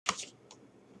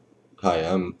Hi,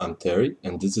 I'm Terry,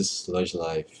 and this is Sludge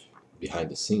Life behind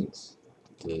the scenes.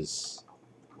 This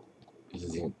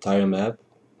is the entire map.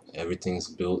 Everything's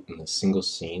built in a single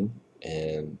scene,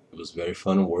 and it was very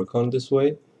fun to work on this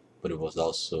way, but it was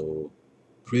also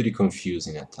pretty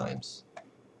confusing at times.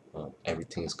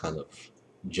 Everything is kind of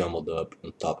jumbled up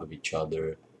on top of each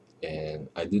other, and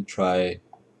I did try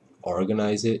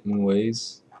organize it in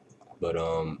ways, but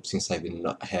since I did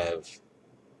not have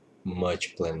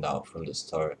much planned out from the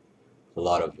start, a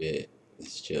lot of it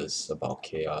is just about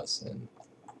chaos and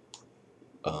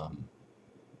um,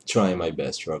 trying my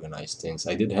best to organize things.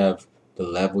 I did have the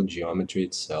level geometry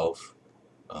itself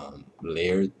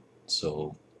layered,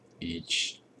 so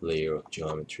each layer of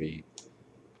geometry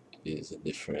is a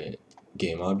different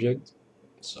game object,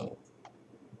 so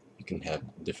you can have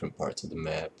different parts of the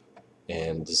map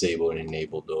and disable and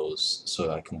enable those so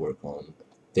I can work on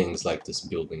things like this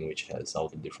building which has all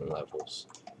the different levels.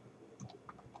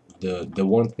 The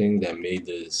one thing that made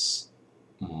this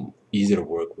easy to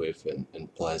work with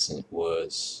and pleasant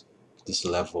was this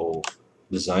level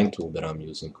design tool that I'm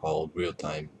using called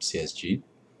Realtime CSG.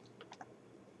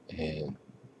 And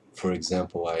for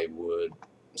example, I would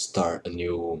start a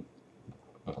new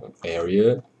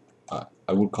area.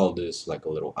 I would call this like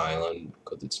a little island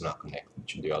because it's not connected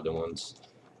to the other ones,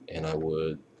 and I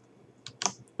would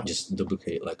just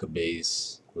duplicate like a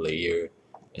base layer,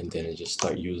 and then I just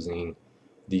start using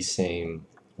these same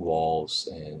walls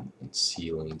and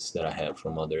ceilings that I have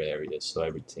from other areas, so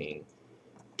everything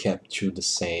kept to the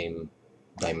same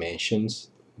dimensions,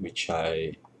 which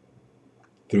I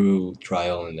through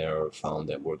trial and error found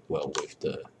that worked well with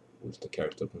the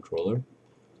character controller.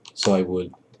 So I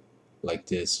would like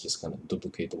this just kind of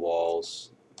duplicate the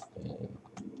walls,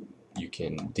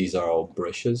 and these are all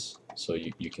brushes, so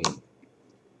you can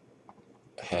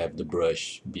have the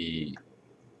brush be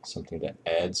something that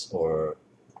adds or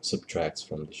subtracts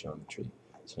from the geometry.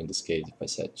 So in this case, if I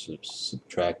set to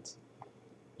subtract,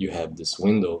 you have this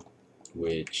window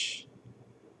which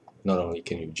not only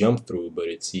can you jump through, but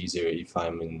it's easier if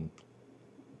I'm in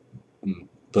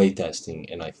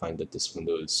playtesting and I find that this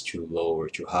window is too low or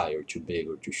too high or too big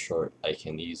or too short, I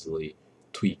can easily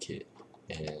tweak it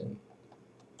and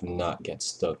not get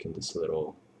stuck in this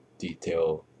little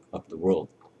detail of the world.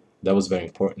 That was very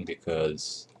important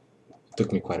because it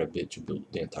took me quite a bit to build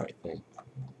the entire thing.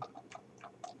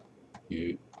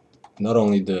 Not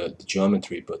only the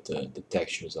geometry, but the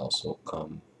textures also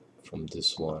come from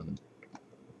this one.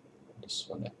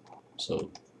 So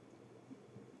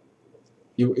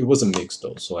it was a mix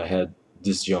though. So I had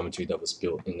this geometry that was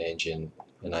built in Engine,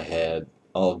 and I had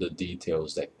all the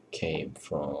details that came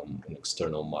from an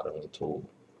external modeling tool,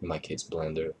 in my case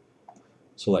Blender.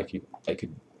 So like I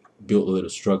could build a little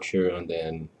structure and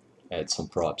then add some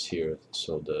props here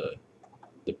so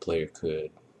the player could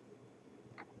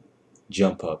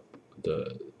jump up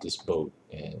this boat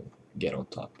and get on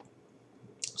top.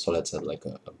 So let's add like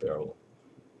a barrel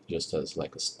just as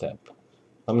like a step.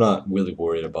 I'm not really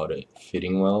worried about it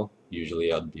fitting well.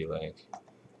 Usually I'd be like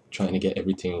trying to get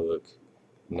everything to look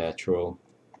natural,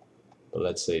 but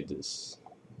let's say this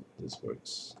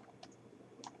works.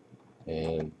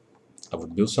 And I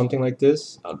would build something like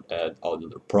this. I'd add all the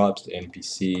little props, the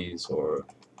NPCs, or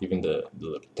even the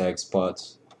little tag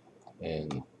spots,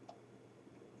 and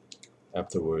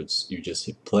afterwards you just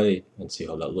hit play and see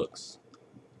how that looks.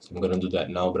 So I'm gonna do that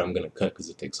now, but I'm gonna cut because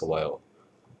it takes a while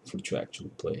for it to actually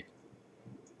play.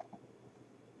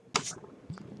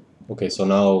 Okay, so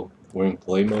now we're in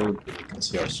play mode. You can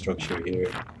see our structure here.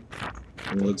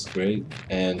 It looks great,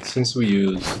 and since we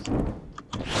used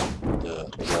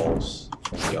the walls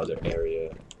from the other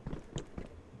area,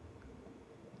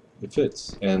 it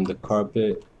fits, and the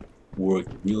carpet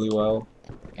worked really well,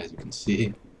 as you can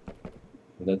see.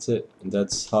 And that's it, and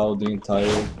that's how the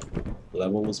entire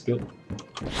level was built.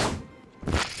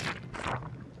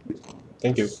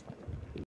 Thank you.